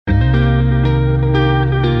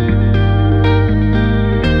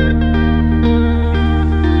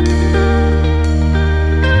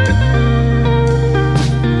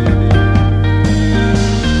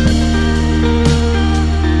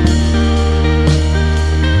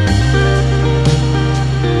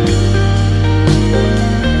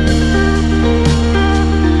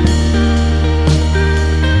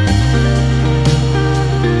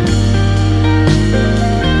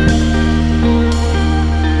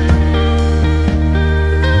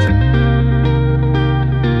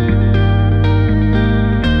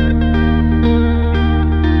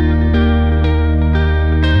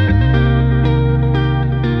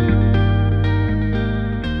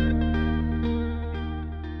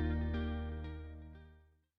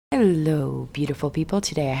Hello, beautiful people.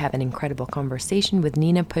 Today I have an incredible conversation with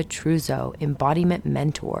Nina Petruzzo, embodiment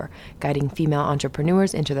mentor, guiding female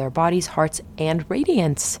entrepreneurs into their bodies, hearts, and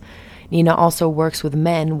radiance. Nina also works with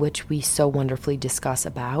men, which we so wonderfully discuss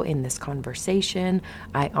about in this conversation.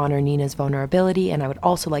 I honor Nina's vulnerability, and I would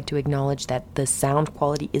also like to acknowledge that the sound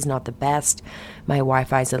quality is not the best. My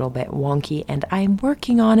Wi-Fi is a little bit wonky, and I'm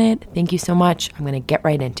working on it. Thank you so much. I'm going to get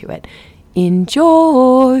right into it.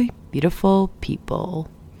 Enjoy, beautiful people.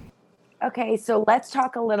 Okay, so let's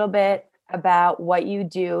talk a little bit about what you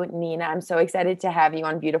do, Nina. I'm so excited to have you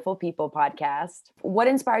on Beautiful People podcast. What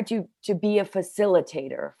inspired you to be a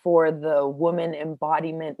facilitator for the woman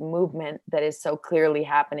embodiment movement that is so clearly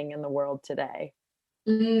happening in the world today?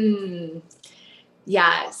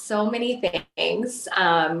 Yeah, so many things.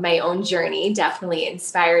 My own journey definitely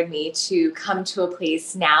inspired me to come to a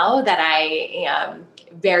place now that I am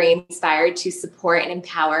very inspired to support and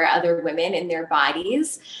empower other women in their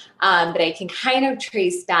bodies. That I can kind of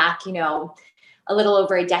trace back, a little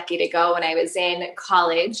over a decade ago when I was in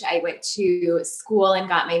college. I went to school and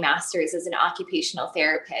got my master's as an occupational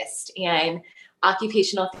therapist. And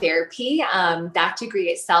occupational therapy, that degree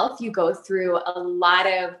itself, you go through a lot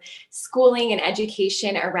of schooling and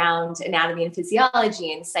education around anatomy and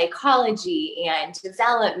physiology and psychology and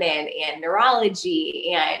development and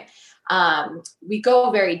neurology. And we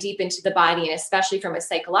go very deep into the body, and especially from a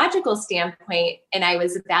psychological standpoint. And I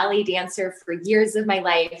was a ballet dancer for years of my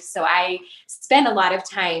life. So I spent a lot of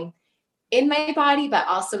time in my body, but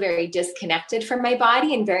also very disconnected from my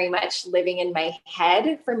body and very much living in my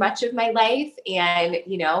head for much of my life. And,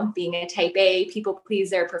 being a type A, people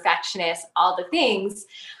pleaser, perfectionist, all the things.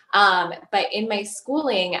 But in my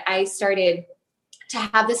schooling, I started to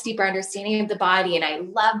have this deeper understanding of the body, and I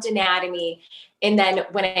loved anatomy. And then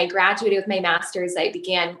when I graduated with my master's, I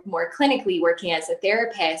began more clinically working as a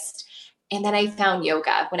therapist. And then I found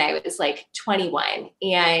yoga when I was like 21,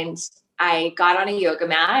 and I got on a yoga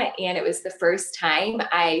mat, and it was the first time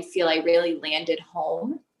I feel I really landed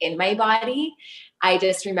home in my body. I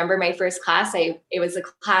just remember my first class. It was a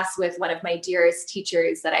class with one of my dearest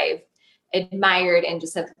teachers that I've admired and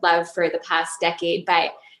just have loved for the past decade.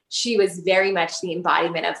 But she was very much the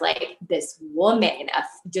embodiment of like this woman, a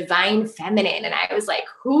divine feminine. And I was like,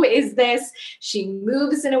 who is this? She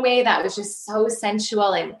moves in a way that was just so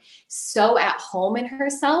sensual and so at home in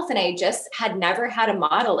herself. And I just had never had a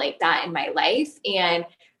model like that in my life. And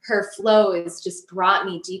her flows just brought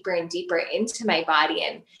me deeper and deeper into my body.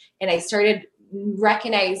 And I started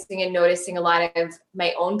recognizing and noticing a lot of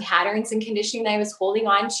my own patterns and conditioning that I was holding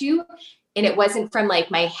on to. And it wasn't from like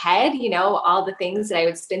my head, all the things that I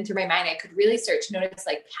would spin through my mind. I could really start to notice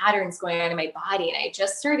like patterns going on in my body. And I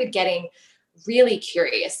just started getting really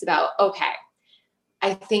curious about, okay,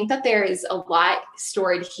 I think that there is a lot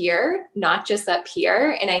stored here, not just up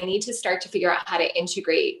here. And I need to start to figure out how to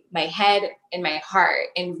integrate my head and my heart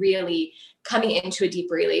and really coming into a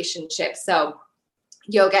deeper relationship. So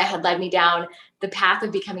yoga had led me down the path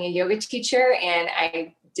of becoming a yoga teacher, and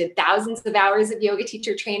I did thousands of hours of yoga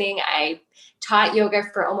teacher training. I taught yoga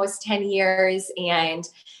for almost 10 years. And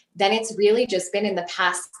then it's really just been in the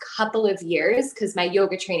past couple of years, because my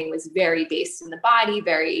yoga training was very based in the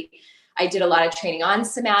body, I did a lot of training on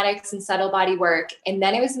somatics and subtle body work. And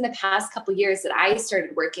then it was in the past couple of years that I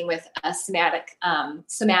started working with a somatic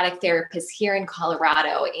therapist here in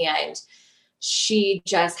Colorado. And she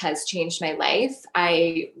just has changed my life.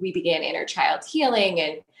 We began inner child healing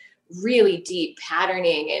and really deep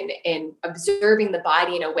patterning and observing the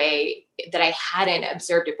body in a way that I hadn't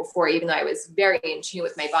observed it before, even though I was very in tune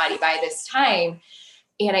with my body by this time.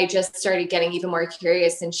 And I just started getting even more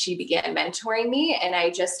curious, and she began mentoring me. And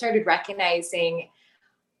I just started recognizing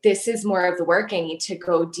this is more of the work I need to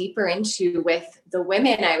go deeper into with the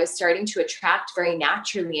women I was starting to attract very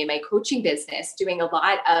naturally in my coaching business, doing a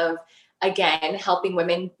lot of, again, helping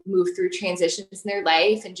women move through transitions in their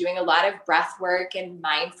life and doing a lot of breath work and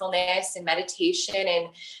mindfulness and meditation and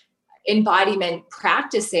embodiment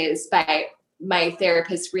practices. But my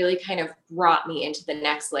therapist really kind of brought me into the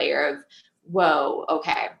next layer of, whoa,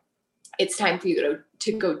 okay, it's time for you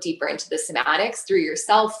to go deeper into the somatics through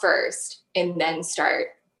yourself first, and then start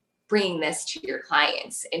bringing this to your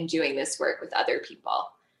clients and doing this work with other people.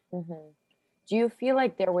 Mm-hmm. Do you feel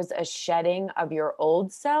like there was a shedding of your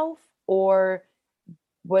old self, or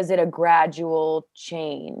was it a gradual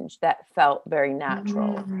change that felt very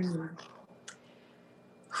natural? Mm-hmm.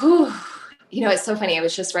 Whew. It's so funny. I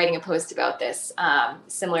was just writing a post about this,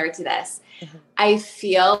 similar to this. Mm-hmm. I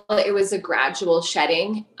feel it was a gradual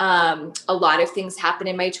shedding. A lot of things happened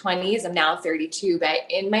in my 20s. I'm now 32, but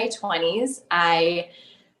in my 20s, I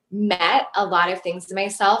met a lot of things in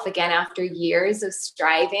myself. Again, after years of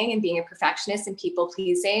striving and being a perfectionist and people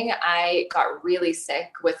pleasing, I got really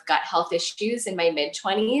sick with gut health issues in my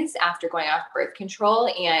mid-20s after going off birth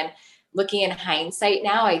control. And looking in hindsight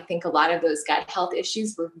now, I think a lot of those gut health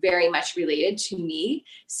issues were very much related to me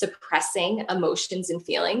suppressing emotions and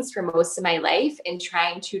feelings for most of my life and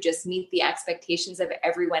trying to just meet the expectations of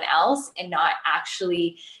everyone else and not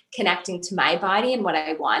actually connecting to my body and what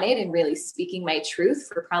I wanted and really speaking my truth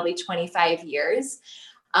for probably 25 years.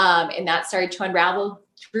 And that started to unravel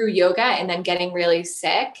through yoga and then getting really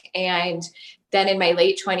sick. And then in my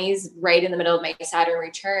late 20s, right in the middle of my Saturn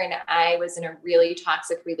return, I was in a really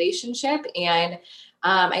toxic relationship and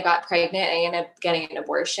I got pregnant. I ended up getting an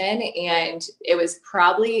abortion. And it was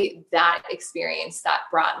probably that experience that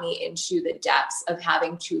brought me into the depths of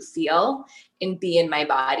having to feel and be in my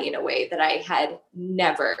body in a way that I had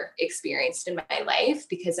never experienced in my life,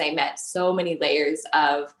 because I met so many layers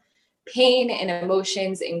of pain and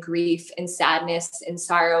emotions and grief and sadness and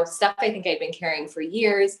sorrow, stuff I think I'd been carrying for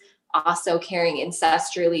years, also carrying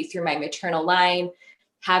ancestrally through my maternal line,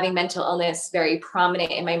 having mental illness very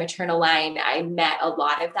prominent in my maternal line. I met a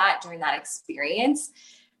lot of that during that experience.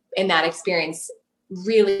 And that experience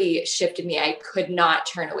really shifted me. I could not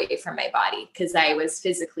turn away from my body because I was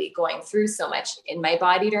physically going through so much in my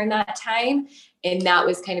body during that time. And that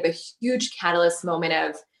was kind of a huge catalyst moment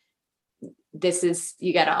of, this is,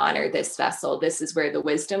 you got to honor this vessel. This is where the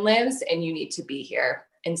wisdom lives, and you need to be here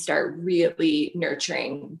and start really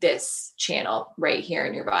nurturing this channel right here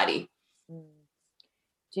in your body.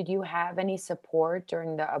 Did you have any support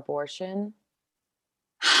during the abortion?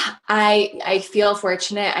 I feel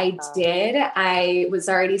fortunate. I did. I was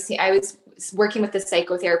working with the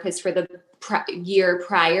psychotherapist for the year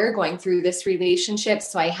prior, going through this relationship.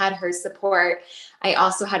 So I had her support. I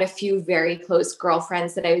also had a few very close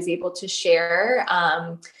girlfriends that I was able to share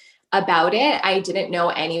about it. I didn't know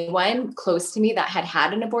anyone close to me that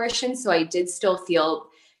had an abortion. So I did still feel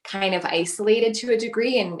kind of isolated to a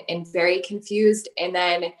degree and very confused. And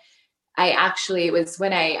then it was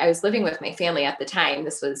when I was living with my family at the time.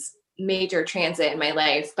 This was major transit in my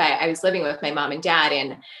life, but I was living with my mom and dad,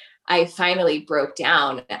 and I finally broke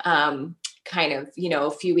down kind of,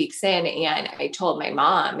 a few weeks in, and I told my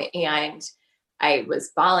mom, and I was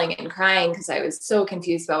bawling and crying because I was so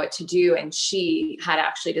confused about what to do. And she had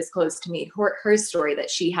actually disclosed to me her story that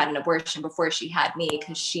she had an abortion before she had me,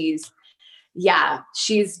 because she's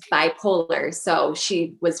bipolar. So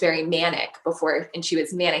she was very manic before, and she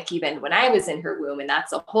was manic even when I was in her womb. And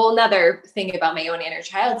that's a whole nother thing about my own inner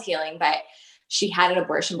child healing. But she had an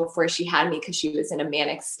abortion before she had me because she was in a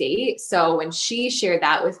manic state. So when she shared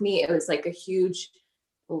that with me, it was like a huge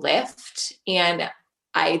lift. And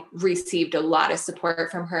I received a lot of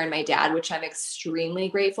support from her and my dad, which I'm extremely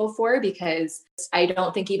grateful for, because I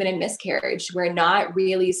don't think even in miscarriage, we're not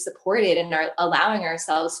really supported and are allowing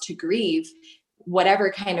ourselves to grieve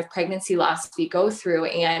whatever kind of pregnancy loss we go through.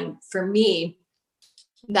 And for me,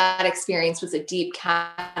 that experience was a deep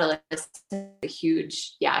catalyst, a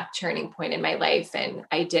huge, turning point in my life. And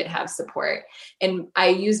I did have support. And I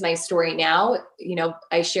use my story now.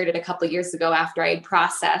 I shared it a couple of years ago after I had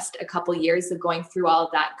processed a couple of years of going through all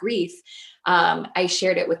of that grief. I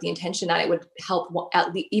shared it with the intention that it would help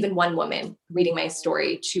at least even one woman reading my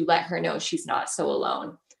story to let her know she's not so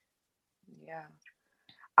alone. Yeah.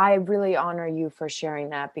 I really honor you for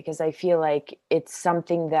sharing that, because I feel like it's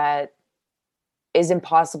something that is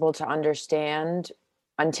impossible to understand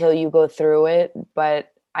until you go through it.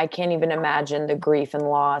 But I can't even imagine the grief and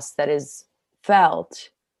loss that is felt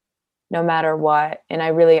no matter what. And I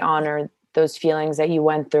really honor those feelings that you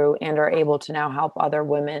went through and are able to now help other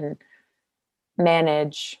women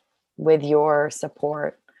manage with your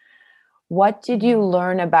support. What did you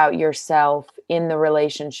learn about yourself in the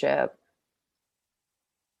relationship?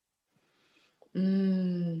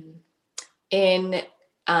 In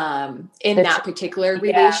that particular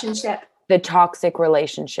relationship, the toxic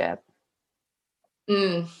relationship.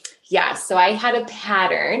 Yeah. So I had a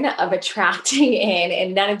pattern of attracting in,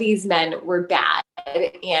 and none of these men were bad.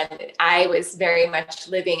 And I was very much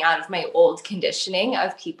living out of my old conditioning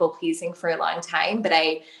of people pleasing for a long time, but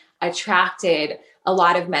I attracted a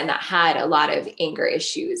lot of men that had a lot of anger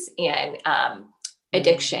issues and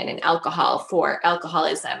addiction and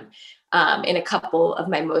alcoholism. In a couple of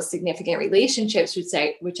my most significant relationships,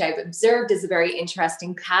 which I've observed is a very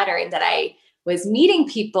interesting pattern, that I was meeting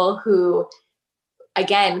people who,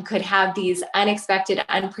 again, could have these unexpected,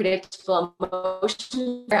 unpredictable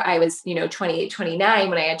emotions. I was, 28, 29,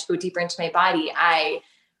 when I had to go deeper into my body, I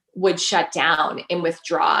would shut down and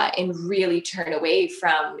withdraw and really turn away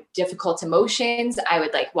from difficult emotions. I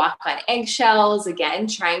would like walk on eggshells, again,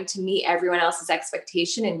 trying to meet everyone else's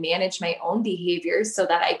expectation and manage my own behaviors so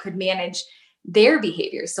that I could manage their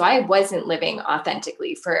behaviors. So I wasn't living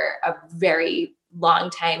authentically for a very long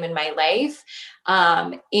time in my life.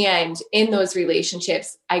 And in those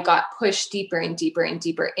relationships, I got pushed deeper and deeper and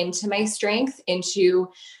deeper into my strength, into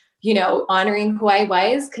honoring who I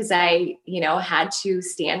was, because I, had to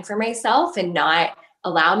stand for myself and not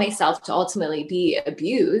allow myself to ultimately be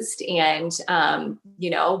abused and,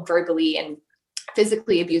 verbally and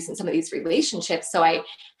physically abused in some of these relationships. So I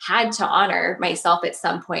had to honor myself at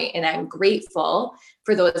some point, and I'm grateful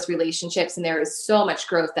for those relationships. And there is so much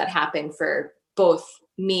growth that happened for both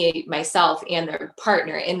me, myself, and their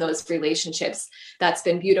partner in those relationships. That's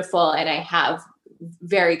been beautiful. And I have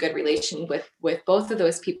very good relation with both of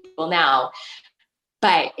those people now,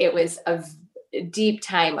 but it was a deep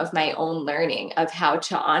time of my own learning of how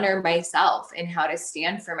to honor myself and how to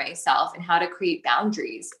stand for myself and how to create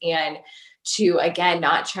boundaries, and to, again,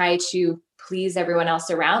 not try to please everyone else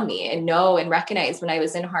around me, and know and recognize when I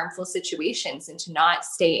was in harmful situations and to not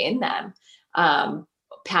stay in them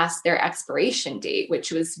past their expiration date,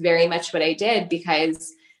 which was very much what I did,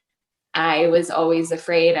 because I was always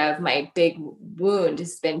afraid of, my big wound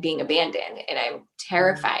has been being abandoned, and I'm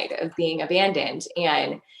terrified of being abandoned.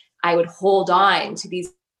 And I would hold on to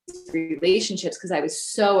these relationships because I was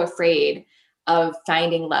so afraid of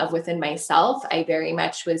finding love within myself. I very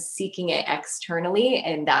much was seeking it externally.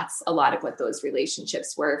 And that's a lot of what those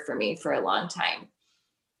relationships were for me for a long time.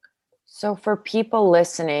 So for people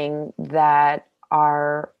listening that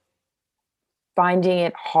are finding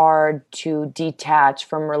it hard to detach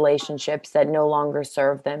from relationships that no longer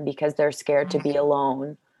serve them because they're scared to be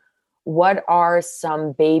alone, what are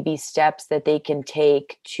some baby steps that they can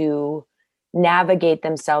take to navigate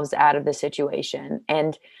themselves out of the situation?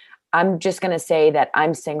 And I'm just going to say that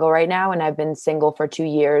I'm single right now, and I've been single for 2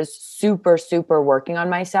 years, super, super working on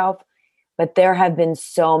myself. But there have been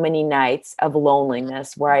so many nights of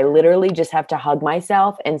loneliness where I literally just have to hug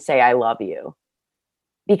myself and say, I love you.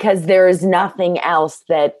 Because there is nothing else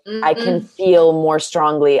that I can feel more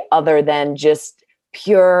strongly other than just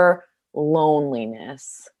pure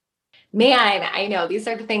loneliness. Man, I know these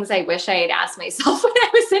are the things I wish I had asked myself when I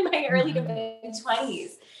was in my early to mid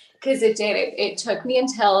 20s, because it took me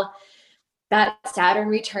until that Saturn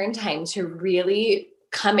return time to really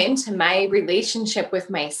come into my relationship with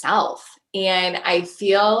myself. And I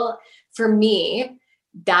feel, for me,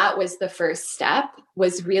 that was the first step,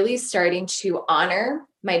 was really starting to honor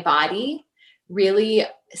my body, really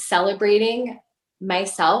celebrating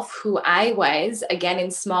myself, who I was, again,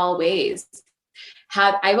 in small ways.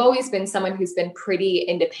 I've always been someone who's been pretty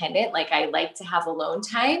independent. Like, I like to have alone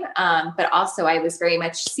time. But also I was very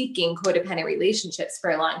much seeking codependent relationships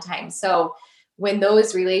for a long time. So when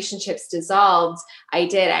those relationships dissolved,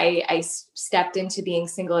 I stepped into being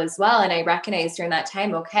single as well. And I recognized during that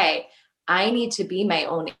time, okay, I need to be my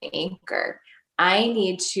own anchor. I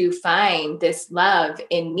need to find this love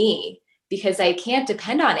in me, because I can't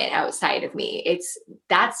depend on it outside of me.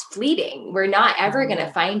 That's fleeting. We're not ever going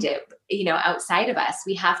to find it, outside of us.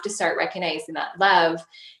 We have to start recognizing that love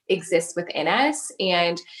exists within us.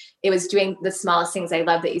 And it was doing the smallest things. I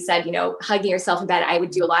love that you said, hugging yourself in bed. I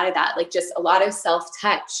would do a lot of that, like just a lot of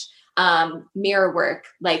self-touch, mirror work,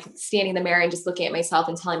 like standing in the mirror and just looking at myself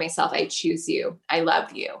and telling myself, I choose you. I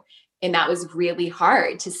love you. And that was really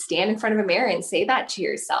hard to stand in front of a mirror and say that to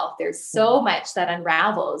yourself. There's so much that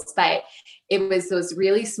unravels, but it was those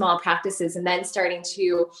really small practices, and then starting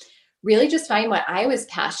to really just find what I was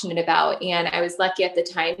passionate about. And I was lucky at the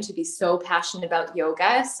time to be so passionate about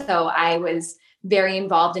yoga. So I was very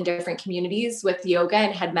involved in different communities with yoga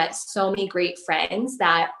and had met so many great friends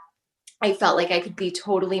that I felt like I could be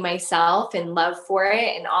totally myself and love for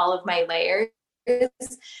it and all of my layers.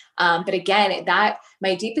 But again, that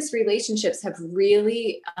my deepest relationships have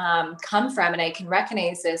really come from, and I can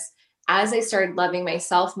recognize this as I started loving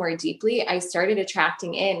myself more deeply, I started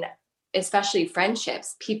attracting in, especially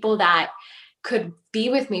friendships, people that could be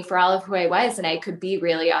with me for all of who I was, and I could be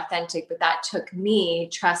really authentic. But that took me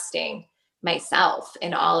trusting myself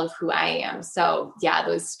and all of who I am. So yeah,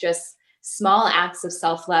 those just small acts of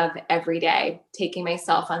self-love every day, taking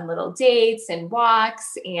myself on little dates and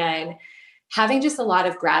walks, and having just a lot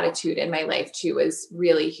of gratitude in my life too was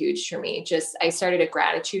really huge for me. I started a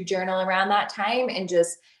gratitude journal around that time, and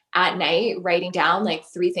just at night writing down like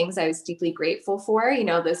 3 things I was deeply grateful for,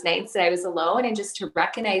 those nights that I was alone, and just to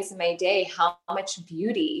recognize in my day how much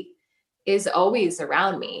beauty is always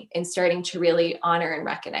around me, and starting to really honor and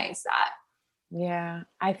recognize that. Yeah.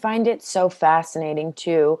 I find it so fascinating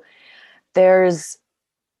too.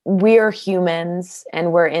 We're humans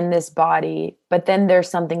and we're in this body, but then there's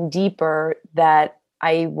something deeper that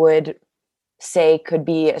I would say could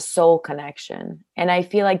be a soul connection. And I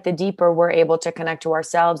feel like the deeper we're able to connect to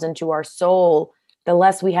ourselves and to our soul, the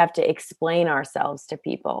less we have to explain ourselves to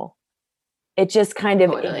people. It just kind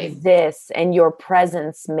of Totally. exists and your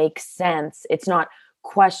presence makes sense. It's not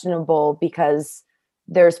questionable because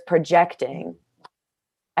there's projecting.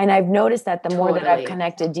 And I've noticed that the more that I've Totally.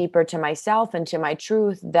 connected deeper to myself and to my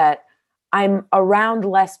truth, that I'm around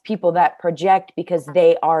less people that project because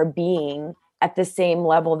they are being at the same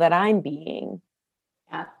level that I'm being.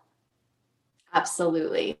 Yeah,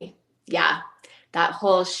 absolutely. Yeah, that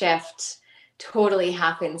whole shift totally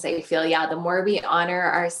happens. I feel, yeah, the more we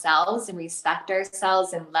honor ourselves and respect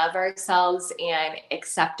ourselves and love ourselves and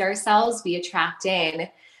accept ourselves, we attract in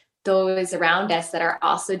those around us that are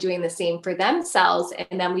also doing the same for themselves.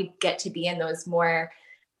 And then we get to be in those more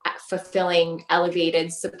fulfilling,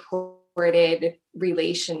 elevated, supported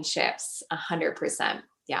relationships. 100%.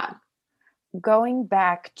 Yeah. Going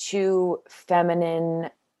back to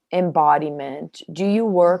feminine embodiment, do you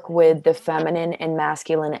work with the feminine and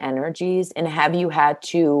masculine energies? And have you had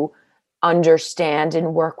to understand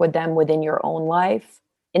and work with them within your own life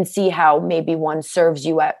and see how maybe one serves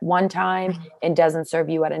you at one time and doesn't serve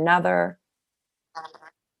you at another?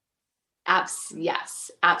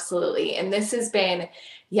 Yes, absolutely. And this has been,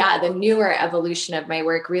 yeah, the newer evolution of my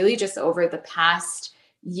work really just over the past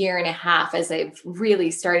year and a half as I've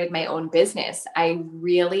really started my own business. I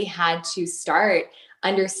really had to start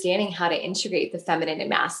understanding how to integrate the feminine and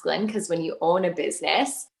masculine because when you own a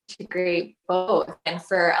business, integrate both. And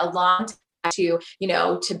for a long time, to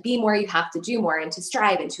to be more you have to do more and to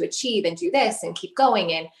strive and to achieve and do this and keep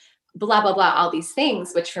going and blah blah blah, all these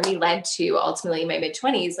things, which for me led to ultimately in my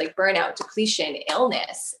mid-20s like burnout, depletion,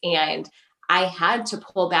 illness. And I had to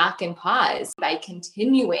pull back and pause. By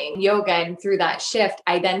continuing yoga and through that shift,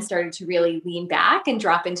 I then started to really lean back and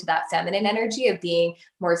drop into that feminine energy of being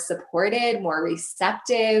more supported, more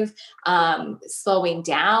receptive, slowing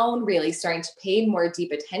down, really starting to pay more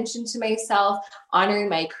deep attention to myself, honoring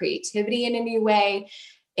my creativity in a new way.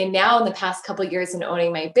 And now in the past couple of years in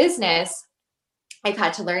owning my business, I've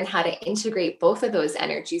had to learn how to integrate both of those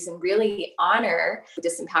energies and really honor the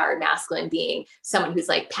disempowered masculine being someone who's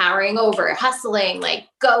like powering over, hustling, like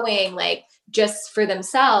going, like just for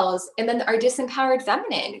themselves. And then our disempowered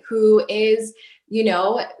feminine who is,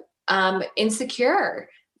 insecure,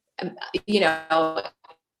 um, you know,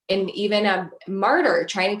 and even a martyr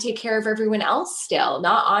trying to take care of everyone else still,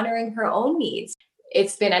 not honoring her own needs.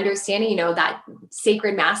 It's been understanding, that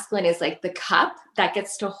sacred masculine is like the cup that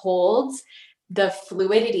gets to hold the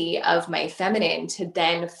fluidity of my feminine to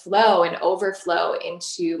then flow and overflow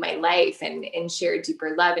into my life and share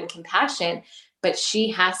deeper love and compassion. But she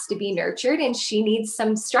has to be nurtured and she needs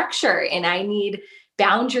some structure. And I need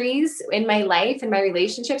boundaries in my life and my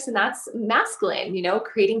relationships. And that's masculine,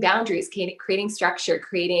 creating boundaries, creating structure,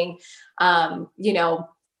 creating,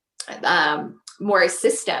 more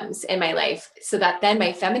systems in my life so that then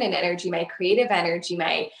my feminine energy, my creative energy,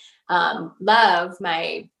 my love,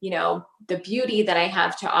 my, the beauty that I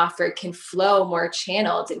have to offer can flow more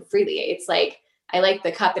channeled and freely. It's like, I like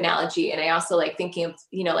the cup analogy. And I also like thinking of,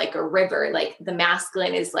 like a river, like the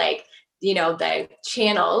masculine is like, the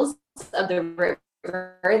channels of the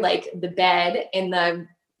river, like the bed, and the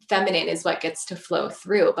feminine is what gets to flow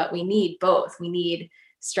through. But we need both. We need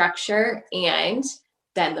structure and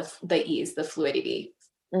then the ease, the fluidity.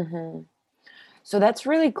 Mm-hmm. So that's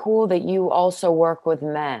really cool that you also work with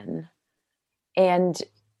men. And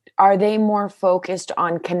are they more focused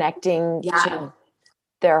on connecting Yeah. to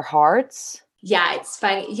their hearts? Yeah, it's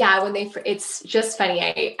funny. Yeah, it's just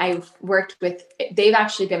funny. I've worked with, they've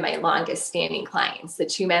actually been my longest standing clients. The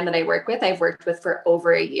two men that I work with, I've worked with for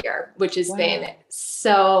over a year, which has been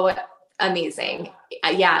so amazing.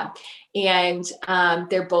 Yeah. And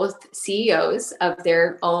they're both CEOs of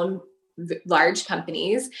their own large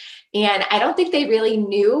companies. And I don't think they really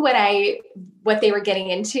knew what they were getting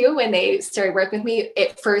into when they started working with me.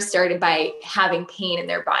 It first started by having pain in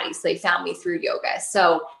their body. So they found me through yoga.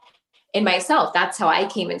 So in myself, that's how I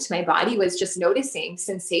came into my body, was just noticing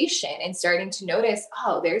sensation and starting to notice,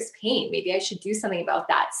 oh, there's pain. Maybe I should do something about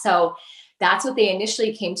that. So that's what they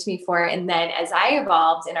initially came to me for. And then as I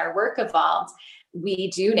evolved and our work evolved,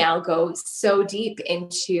 we do now go so deep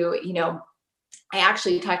into, I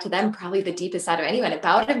actually talk to them probably the deepest out of anyone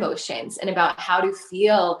about emotions and about how to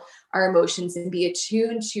feel our emotions and be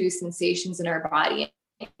attuned to sensations in our body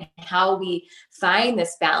and how we find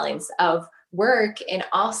this balance of work and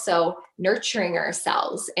also nurturing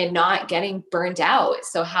ourselves and not getting burned out.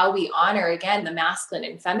 So how we honor, again, the masculine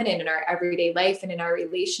and feminine in our everyday life and in our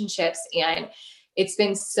relationships. And it's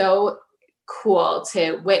been so cool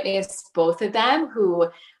to witness both of them, who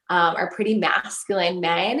are pretty masculine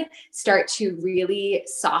men, start to really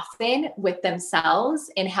soften with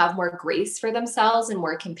themselves and have more grace for themselves and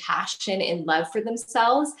more compassion and love for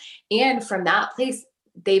themselves. And from that place,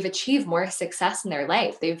 they've achieved more success in their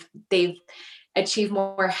life. They've achieved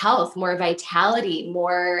more health, more vitality,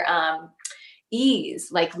 more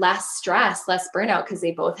ease, like less stress, less burnout, because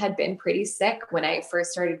they both had been pretty sick when I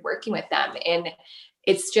first started working with them. And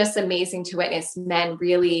it's just amazing to witness men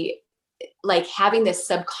really like having this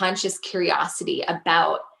subconscious curiosity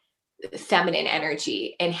about feminine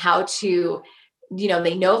energy and how to,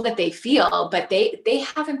 they know that they feel, but they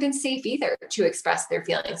haven't been safe either to express their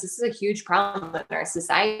feelings. This is a huge problem in our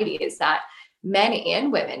society, is that men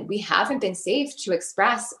and women, we haven't been safe to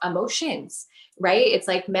express emotions, right? It's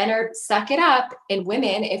like men are suck it up, and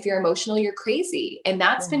women, if you're emotional, you're crazy. And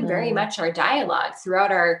that's been very much our dialogue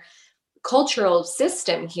throughout our cultural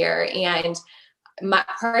system here. And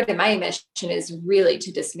part of my mission is really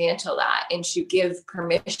to dismantle that and to give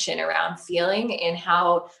permission around feeling and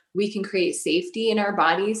how we can create safety in our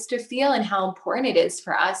bodies to feel, and how important it is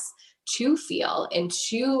for us to feel and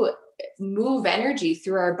to move energy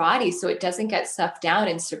through our body so it doesn't get stuffed down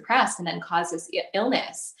and suppressed and then causes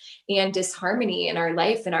illness and disharmony in our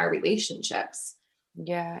life and our relationships.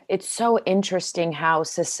 Yeah, it's so interesting how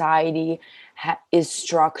society is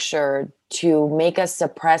structured to make us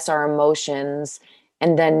suppress our emotions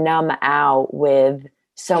and then numb out with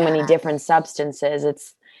so many different substances.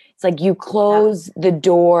 It's like you close the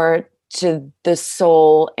door to the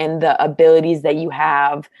soul and the abilities that you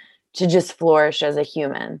have to just flourish as a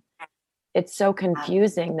human. It's so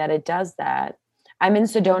confusing that it does that. I'm in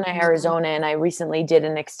Sedona, Arizona, and I recently did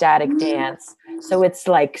an ecstatic dance. So it's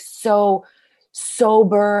like so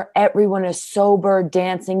sober. Everyone is sober,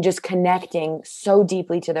 dancing, just connecting so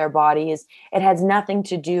deeply to their bodies. It has nothing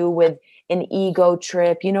to do with an ego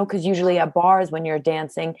trip, because usually at bars when you're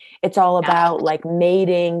dancing, it's all about like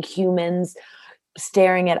mating, humans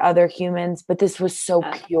staring at other humans. But this was so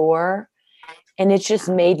pure. And it just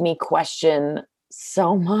made me question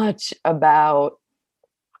so much about,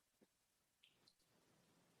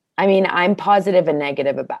 I'm positive and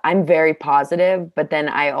negative I'm very positive, but then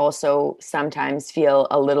I also sometimes feel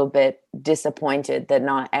a little bit disappointed that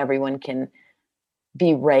not everyone can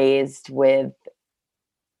be raised with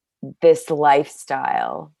this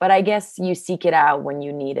lifestyle. But I guess you seek it out when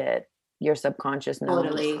you need it. Your subconscious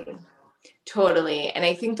knows. Totally. And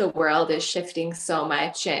I think the world is shifting so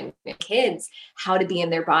much, and kids, how to be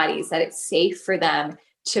in their bodies, that it's safe for them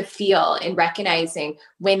to feel, and recognizing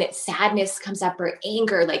when sadness comes up or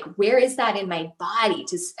anger, like where is that in my body,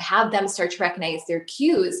 to have them start to recognize their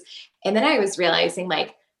cues. And then I was realizing,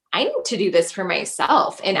 like, I need to do this for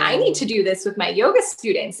myself, and I need to do this with my yoga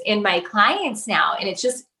students and my clients now. And it's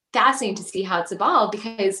just fascinating to see how it's evolved,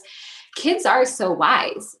 because kids are so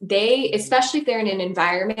wise. They, especially if they're in an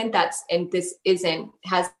environment and this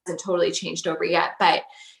hasn't totally changed over yet, but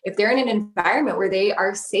if they're in an environment where they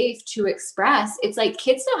are safe to express, it's like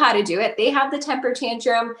kids know how to do it. They have the temper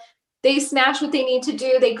tantrum, they smash what they need to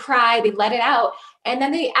do, they cry, they let it out, and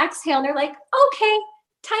then they exhale and they're like, okay,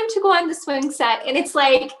 time to go on the swing set. And it's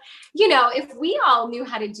like, if we all knew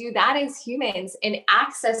how to do that as humans and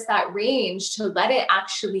access that range to let it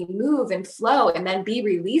actually move and flow and then be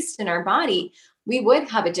released in our body, we would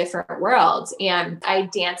have a different world. And I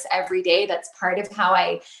dance every day. That's part of how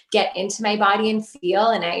I get into my body and feel.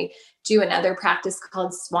 And I do another practice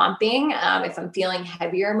called swamping. If I'm feeling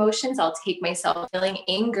heavier emotions, I'll take myself feeling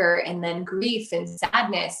anger and then grief and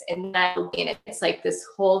sadness. And it's like this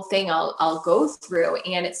whole thing I'll go through,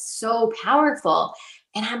 and it's so powerful.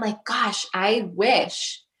 And I'm like, gosh, I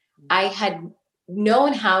wish I had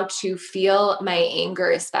known how to feel my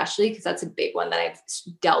anger, especially because that's a big one that I've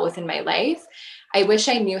dealt with in my life. I wish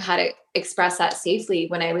I knew how to express that safely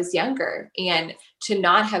when I was younger, and to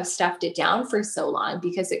not have stuffed it down for so long,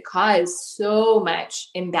 because it caused so much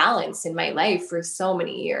imbalance in my life for so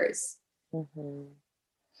many years. Mm-hmm.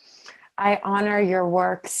 I honor your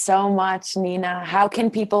work so much, Nina. How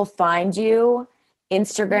can people find you?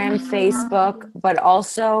 Instagram, Facebook, but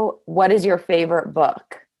also, what is your favorite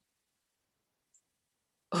book?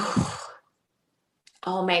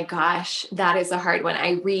 Oh my gosh, that is a hard one.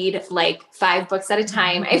 I read like 5 books at a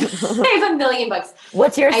time. I have a million books.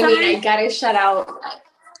 What's your sign? I gotta shut out.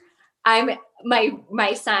 I'm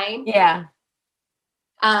my sign. Yeah.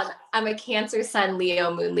 I'm a Cancer Sun,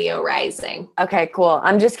 Leo Moon, Leo Rising. Okay, cool.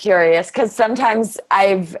 I'm just curious because sometimes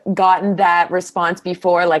I've gotten that response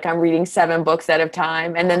before, like I'm reading 7 books at a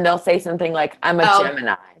time, and then they'll say something like, "I'm a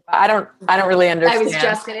Gemini." But I don't really understand. I was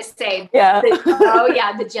just gonna say, yeah.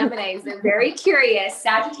 The Geminis. They're very curious.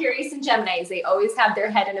 Sagittarius and Geminis. They always have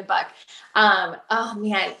their head in a book. Oh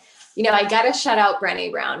man, I gotta shut out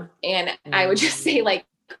Brené Brown, and I would just say, like,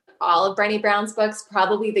 all of Brené Brown's books,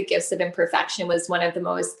 probably The Gifts of Imperfection was one of the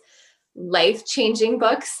most life-changing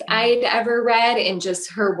books I'd ever read, and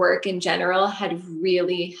just her work in general had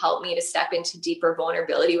really helped me to step into deeper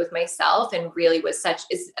vulnerability with myself, and really was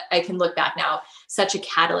I can look back now, such a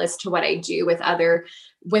catalyst to what I do with other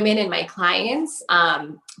women and my clients.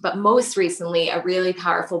 But most recently, a really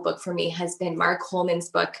powerful book for me has been Mark Holman's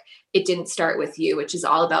book, It Didn't Start With You, which is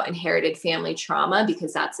all about inherited family trauma,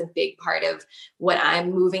 because that's a big part of what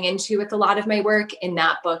I'm moving into with a lot of my work. And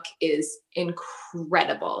that book is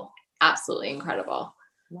incredible. Absolutely incredible.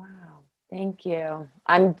 Wow. Thank you.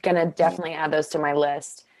 I'm going to definitely add those to my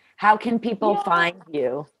list. How can people find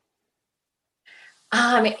you?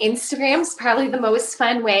 Instagram's probably the most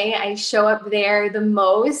fun way. I show up there the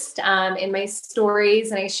most in my stories,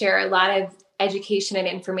 and I share a lot of education and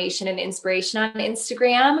information and inspiration on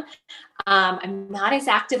Instagram. I'm not as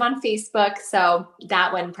active on Facebook, so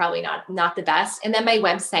that one probably not the best. And then my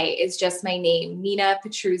website is just my name,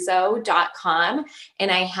 NinaPetruzzo.com.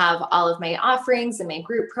 And I have all of my offerings and my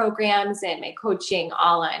group programs and my coaching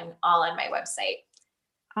all on my website.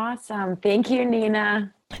 Awesome. Thank you,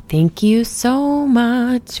 Nina. Thank you so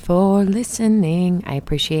much for listening. I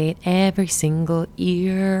appreciate every single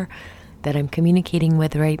ear that I'm communicating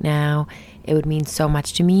with right now. It would mean so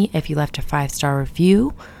much to me if you left a 5-star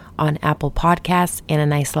review on Apple Podcasts and a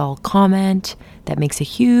nice little comment. That makes a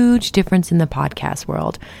huge difference in the podcast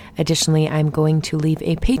world. Additionally, I'm going to leave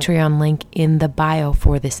a Patreon link in the bio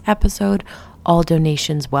for this episode. All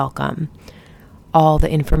donations welcome. All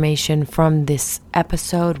the information from this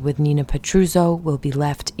episode with Nina Petruzzo will be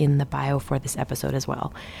left in the bio for this episode as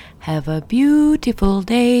well. Have a beautiful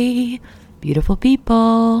day, beautiful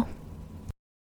people.